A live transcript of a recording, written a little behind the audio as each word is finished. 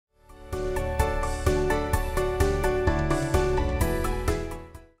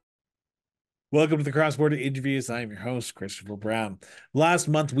Welcome to the Cross Border Interviews. I am your host, Christopher Brown. Last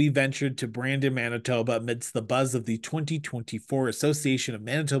month, we ventured to Brandon, Manitoba amidst the buzz of the 2024 Association of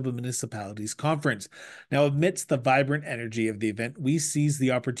Manitoba Municipalities Conference. Now, amidst the vibrant energy of the event, we seized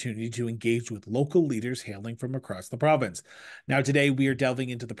the opportunity to engage with local leaders hailing from across the province. Now, today, we are delving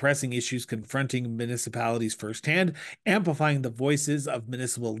into the pressing issues confronting municipalities firsthand, amplifying the voices of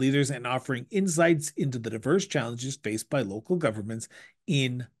municipal leaders, and offering insights into the diverse challenges faced by local governments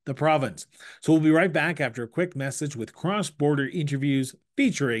in the province. So we'll be right back after a quick message with cross-border interviews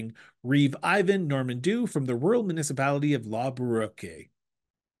featuring Reeve Ivan Normandeau from the rural municipality of La Broquerie.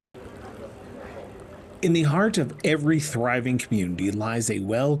 In the heart of every thriving community lies a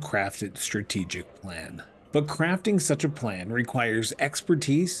well-crafted strategic plan. But crafting such a plan requires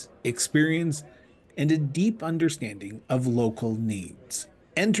expertise, experience, and a deep understanding of local needs.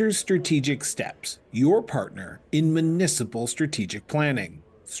 Enter Strategic Steps, your partner in municipal strategic planning.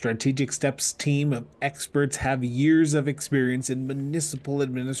 Strategic Steps' team of experts have years of experience in municipal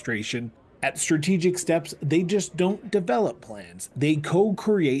administration. At Strategic Steps, they just don't develop plans. They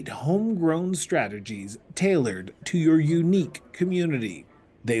co-create homegrown strategies tailored to your unique community.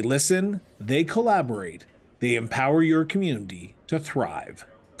 They listen, they collaborate, they empower your community to thrive.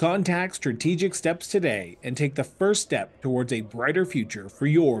 Contact Strategic Steps today and take the first step towards a brighter future for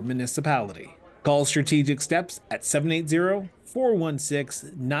your municipality. Call Strategic Steps at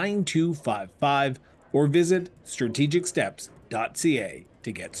 780-416-9255 or visit strategicsteps.ca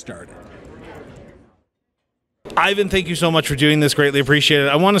to get started. Ivan, thank you so much for doing this. Greatly appreciate it.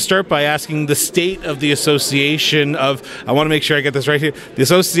 I want to start by asking the state of the Association of, I want to make sure I get this right here, the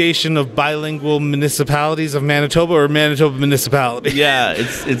Association of Bilingual Municipalities of Manitoba, or Manitoba Municipality. Yeah,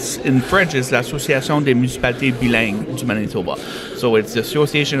 it's in French, it's l'Association des Municipalités Bilingues du Manitoba. So it's the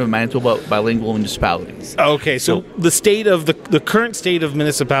Association of Manitoba Bilingual Municipalities. Okay, so the state of the current state of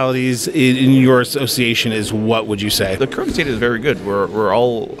municipalities in your association is what, would you say? The current state is very good. We're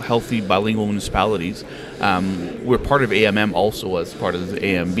all healthy bilingual municipalities. We're part of AMM also as part of the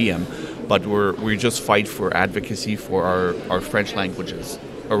AMBM, but we just fight for advocacy for our French languages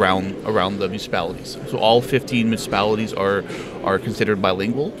around the municipalities. So all 15 municipalities are considered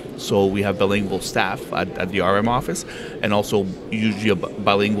bilingual. So we have bilingual staff at the RM office, and also usually a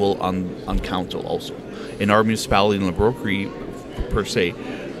bilingual on council also. In our municipality in La Broquerie, per se,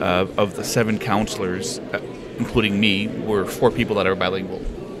 of the 7 councillors, including me, we're 4 people that are bilingual.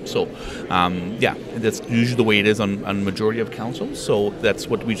 So, yeah, that's usually the way it is on majority of councils. So that's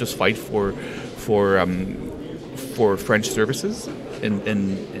what we just fight for French services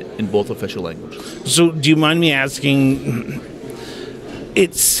in both official languages. So, do you mind me asking?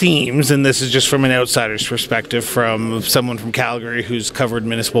 It seems, and this is just from an outsider's perspective, from someone from Calgary who's covered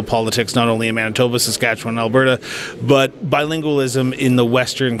municipal politics not only in Manitoba, Saskatchewan, Alberta, but bilingualism in the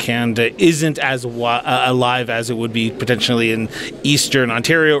Western Canada isn't as alive as it would be potentially in Eastern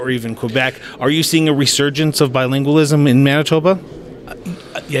Ontario or even Quebec. Are you seeing a resurgence of bilingualism in Manitoba?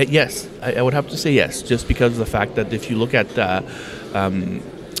 Yeah, yes, I would have to say yes, just because of the fact that if you look at the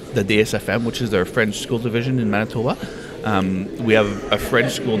DSFM, which is their French school division in Manitoba, we have a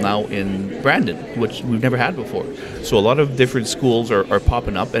French school now in Brandon, which we've never had before. So a lot of different schools are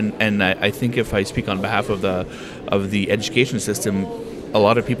popping up, and I think if I speak on behalf of the education system, a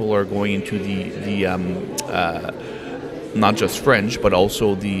lot of people are going into the not just French, but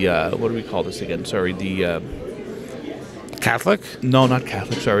also the what do we call this again? Sorry, the Catholic? No, not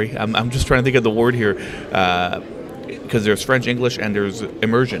Catholic. Sorry, I'm just trying to think of the word here. Because there's French English and there's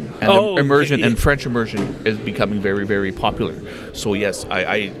immersion, and immersion and French immersion is becoming very, very popular. So yes,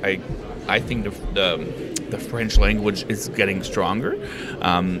 I think the French language is getting stronger.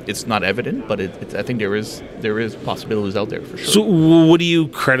 It's not evident, but I think there is possibilities out there for sure. So what do you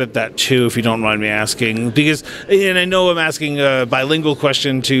credit that to, if you don't mind me asking? Because, and I know I'm asking a bilingual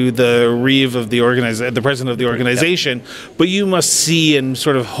question to the Reeve of the president of the organization, yep. But you must see and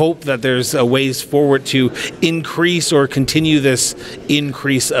sort of hope that there's a ways forward to increase or continue this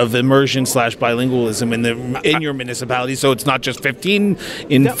increase of immersion / bilingualism in your municipality. So it's not just 15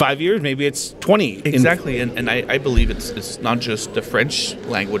 in 5 years, maybe it's 20. Exactly. And I believe it's not just the French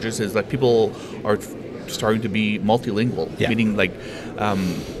languages, is that people are starting to be multilingual, meaning like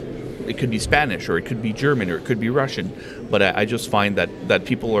it could be Spanish, or it could be German, or it could be Russian. But I just find that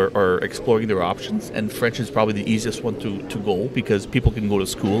people are exploring their options, and French is probably the easiest one to go, because people can go to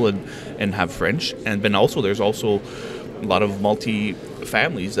school and have French. And then also there's also a lot of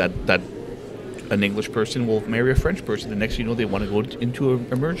multi-families that an English person will marry a French person. The next thing you know, they want to go into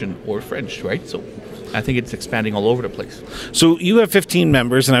immersion or French, right? So I think it's expanding all over the place. So you have 15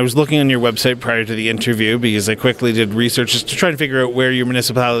 members, and I was looking on your website prior to the interview because I quickly did research just to try and figure out where your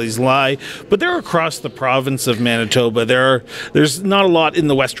municipalities lie. But they're across the province of Manitoba. There's not a lot in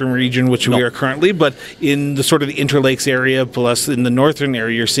the western region, which we are currently, but in the sort of the Interlakes area, plus in the northern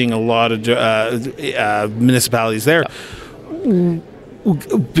area, you're seeing a lot of municipalities there.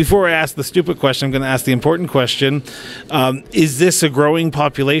 Before I ask the stupid question, I'm going to ask the important question. Is this a growing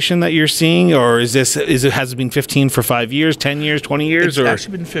population that you're seeing, or has it been 15 for 5 years, 10 years, 20 years? It's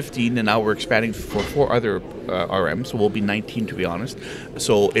actually been 15, and now we're expanding for 4 other RMs, so we'll be 19 to be honest.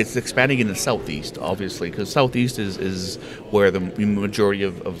 So it's expanding in the southeast, obviously, because southeast is where the majority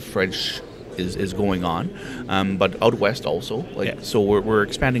of French is going on, but out west also. So we're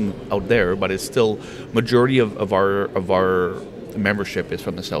expanding out there, but it's still majority of our membership is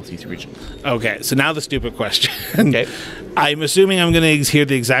from the southeast region. Okay, so now the stupid question. Okay. I'm assuming I'm going to hear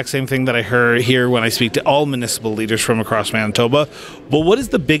the exact same thing that I hear when I speak to all municipal leaders from across Manitoba. But what is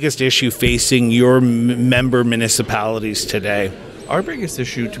the biggest issue facing your member municipalities today? Our biggest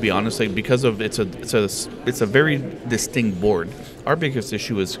issue, to be honest, because of it's a very distinct board. Our biggest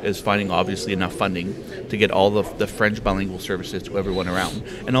issue is finding obviously enough funding to get all the French bilingual services to everyone around,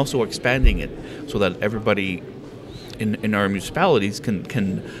 and also expanding it so that everybody in our municipalities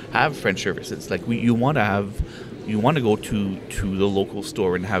can have French services. Like you want to go to the local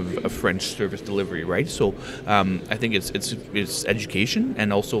store and have a French service delivery, right? So I think it's education,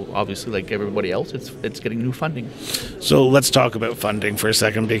 and also obviously like everybody else, it's getting new funding. So let's talk about funding for a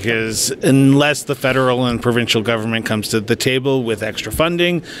second, because unless the federal and provincial government comes to the table with extra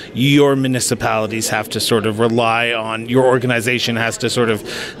funding, your municipalities have to sort of rely on, your organization has to sort of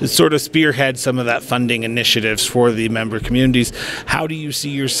spearhead some of that funding initiatives for the member communities. How do you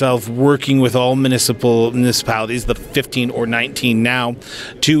see yourself working with all municipalities, the 15 or 19 now,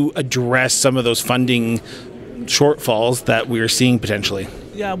 to address some of those funding shortfalls that we're seeing potentially?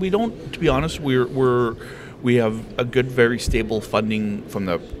 Yeah, we don't, to be honest, we have a good, very stable funding from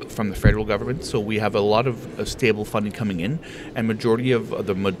the federal government. So we have a lot of stable funding coming in, and majority of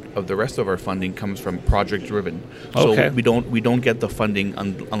the rest of our funding comes from project driven. Okay. So we don't get the funding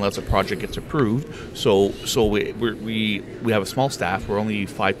unless a project gets approved. So we have a small staff. We're only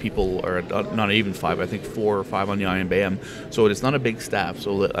 5 people, or not even 5. I think 4 or 5 on the IMBM. So it's not a big staff.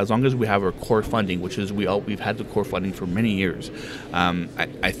 So as long as we have our core funding, which is we've had the core funding for many years,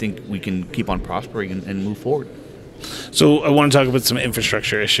 I think we can keep on prospering and move forward. So I want to talk about some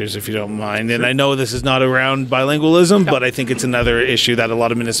infrastructure issues, if you don't mind. Sure. And I know this is not around bilingualism, but I think it's another issue that a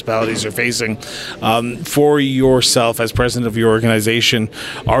lot of municipalities are facing. For yourself, as president of your organization,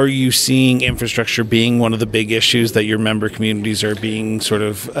 are you seeing infrastructure being one of the big issues that your member communities are being sort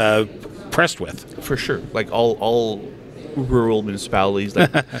of pressed with? For sure. Like all rural municipalities,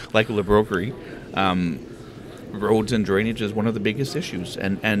 like La Broquerie, roads and drainage is one of the biggest issues.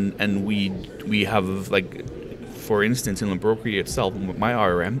 And we have, like, for instance, in La Broquerie itself, with my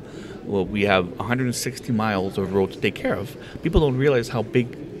RM, well, we have 160 miles of road to take care of. People don't realize how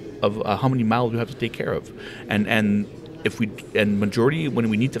many miles we have to take care of, and majority when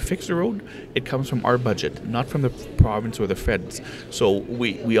we need to fix the road, it comes from our budget, not from the province or the feds. So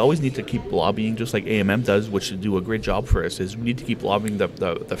we always need to keep lobbying, just like AMM does, which should do a great job for us. Is we need to keep lobbying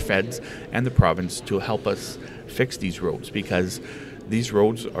the feds and the province to help us fix these roads, because these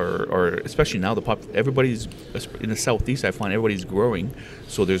roads are especially now, everybody's in the southeast. I find everybody's growing,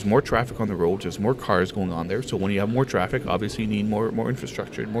 so there's more traffic on the roads. There's more cars going on there. So when you have more traffic, obviously you need more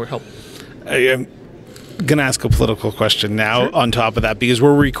infrastructure and more help. I'm going to ask a political question now. Sure. On top of that, because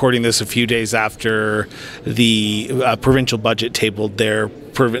we're recording this a few days after the provincial budget tabled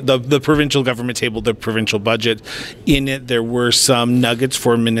the provincial government tabled their provincial budget. In it, there were some nuggets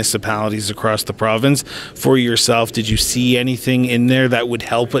for municipalities across the province. For yourself, did you see anything in there that would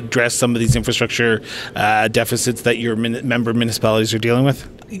help address some of these infrastructure deficits that your member municipalities are dealing with?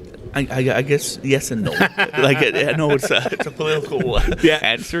 I guess yes and no. I know it's a political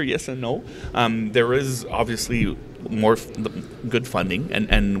answer, yes and no. There is obviously more good funding,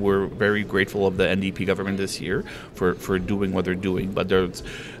 and we're very grateful of the NDP government this year for doing what they're doing. But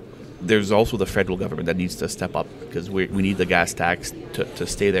there's also the federal government that needs to step up, because we need the gas tax to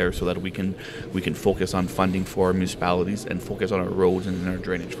stay there, so that we can focus on funding for our municipalities and focus on our roads and our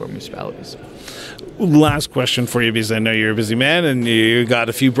drainage for our municipalities. Last question for you, because I know you're a busy man and you got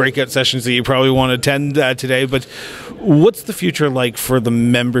a few breakout sessions that you probably want to attend today, but what's the future like for the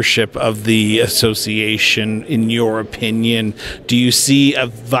membership of the association, in your opinion? Do you see a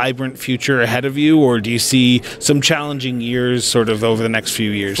vibrant future ahead of you, or do you see some challenging years sort of over the next few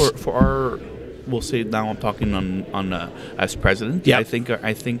years? For we'll say now I'm talking on as president. Yeah. I think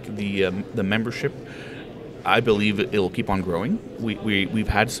the membership, I believe it'll keep on growing. We've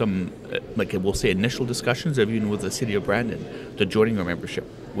had some, like we'll say, initial discussions, even with the city of Brandon, to joining our membership,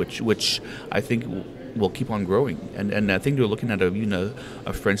 which I think will keep on growing. And I think they're looking at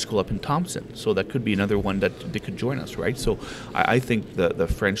a French school up in Thompson, so that could be another one that they could join us, right? So I think the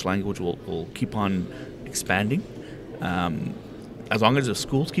French language will keep on expanding. As long as the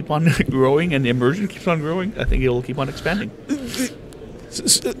schools keep on growing and the immersion keeps on growing, I think it'll keep on expanding.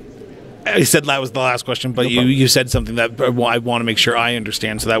 I said that was the last question, but you said something that I want to make sure I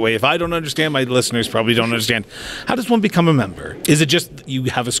understand. So that way, if I don't understand, my listeners probably don't understand. How does one become a member? Is it just you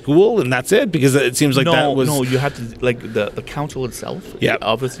have a school and that's it? Because it seems like that was... No, you have to, like the council itself. Yeah.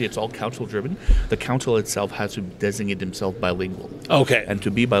 Obviously, it's all council driven. The council itself has to designate themselves bilingual. Okay. And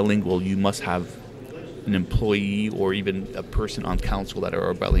to be bilingual, you must have an employee or even a person on council that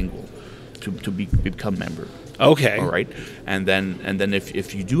are bilingual to become member. Okay. All right. And then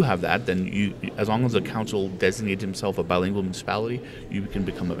if you do have that, then you, as long as the council designates himself a bilingual municipality, you can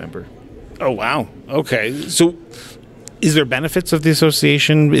become a member. Oh, wow. Okay. So is there benefits of the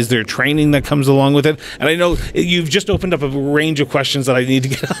association? Is there training that comes along with it? And I know you've just opened up a range of questions that I need to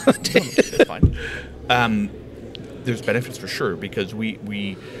get on. That's fine. There's benefits for sure, because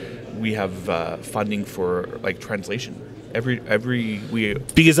we have funding for like translation.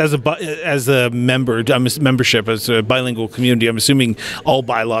 Because as a member, membership as a bilingual community, I'm assuming all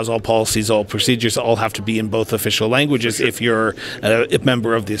bylaws, all policies, all procedures all have to be in both official languages if you're a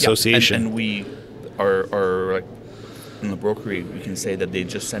member of the association. And we are like in the Broquerie, we can say that they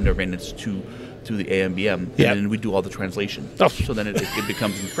just send our minutes to the AMBM, and then we do all the translation. Oh. So then it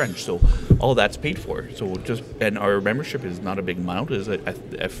becomes in French. So all that's paid for. So and our membership is not a big amount.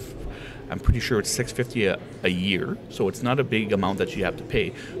 I'm pretty sure it's $650 a year, so it's not a big amount that you have to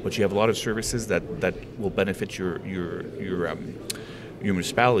pay, but you have a lot of services that will benefit your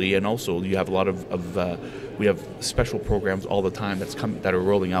municipality, and also you have a lot of we have special programs all the time that are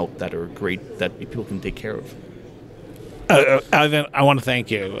rolling out that are great that people can take care of. Ivan, I want to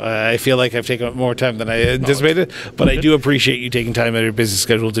thank you. I feel like I've taken up more time than I anticipated, but I do appreciate you taking time out of your busy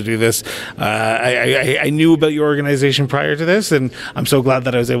schedule to do this. I knew about your organization prior to this, and I'm so glad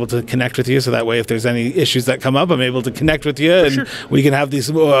that I was able to connect with you, so that way if there's any issues that come up, I'm able to connect with you, and we can have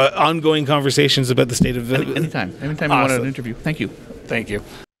these ongoing conversations about the state of... Anytime you want an interview. Thank you. Thank you.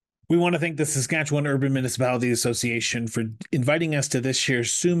 We want to thank the Saskatchewan Urban Municipality Association for inviting us to this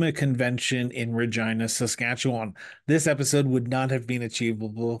year's SUMA convention in Regina, Saskatchewan. This episode would not have been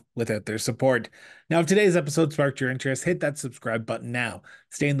achievable without their support. Now, if today's episode sparked your interest, hit that subscribe button now.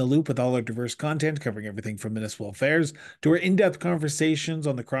 Stay in the loop with all our diverse content covering everything from municipal affairs to our in-depth conversations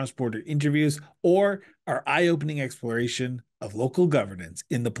on the cross-border interviews, or our eye-opening exploration of local governance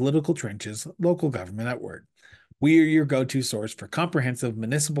in the political trenches local government at work. We are your go-to source for comprehensive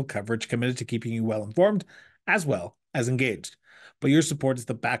municipal coverage, committed to keeping you well-informed as well as engaged. But your support is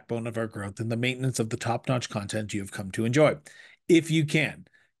the backbone of our growth and the maintenance of the top-notch content you have come to enjoy. If you can,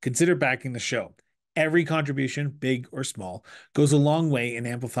 consider backing the show. Every contribution, big or small, goes a long way in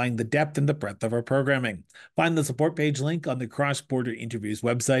amplifying the depth and the breadth of our programming. Find the support page link on the Cross Border Interviews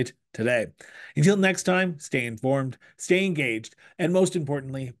website today. Until next time, stay informed, stay engaged, and most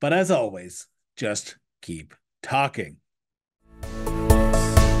importantly, but as always, just keep talking.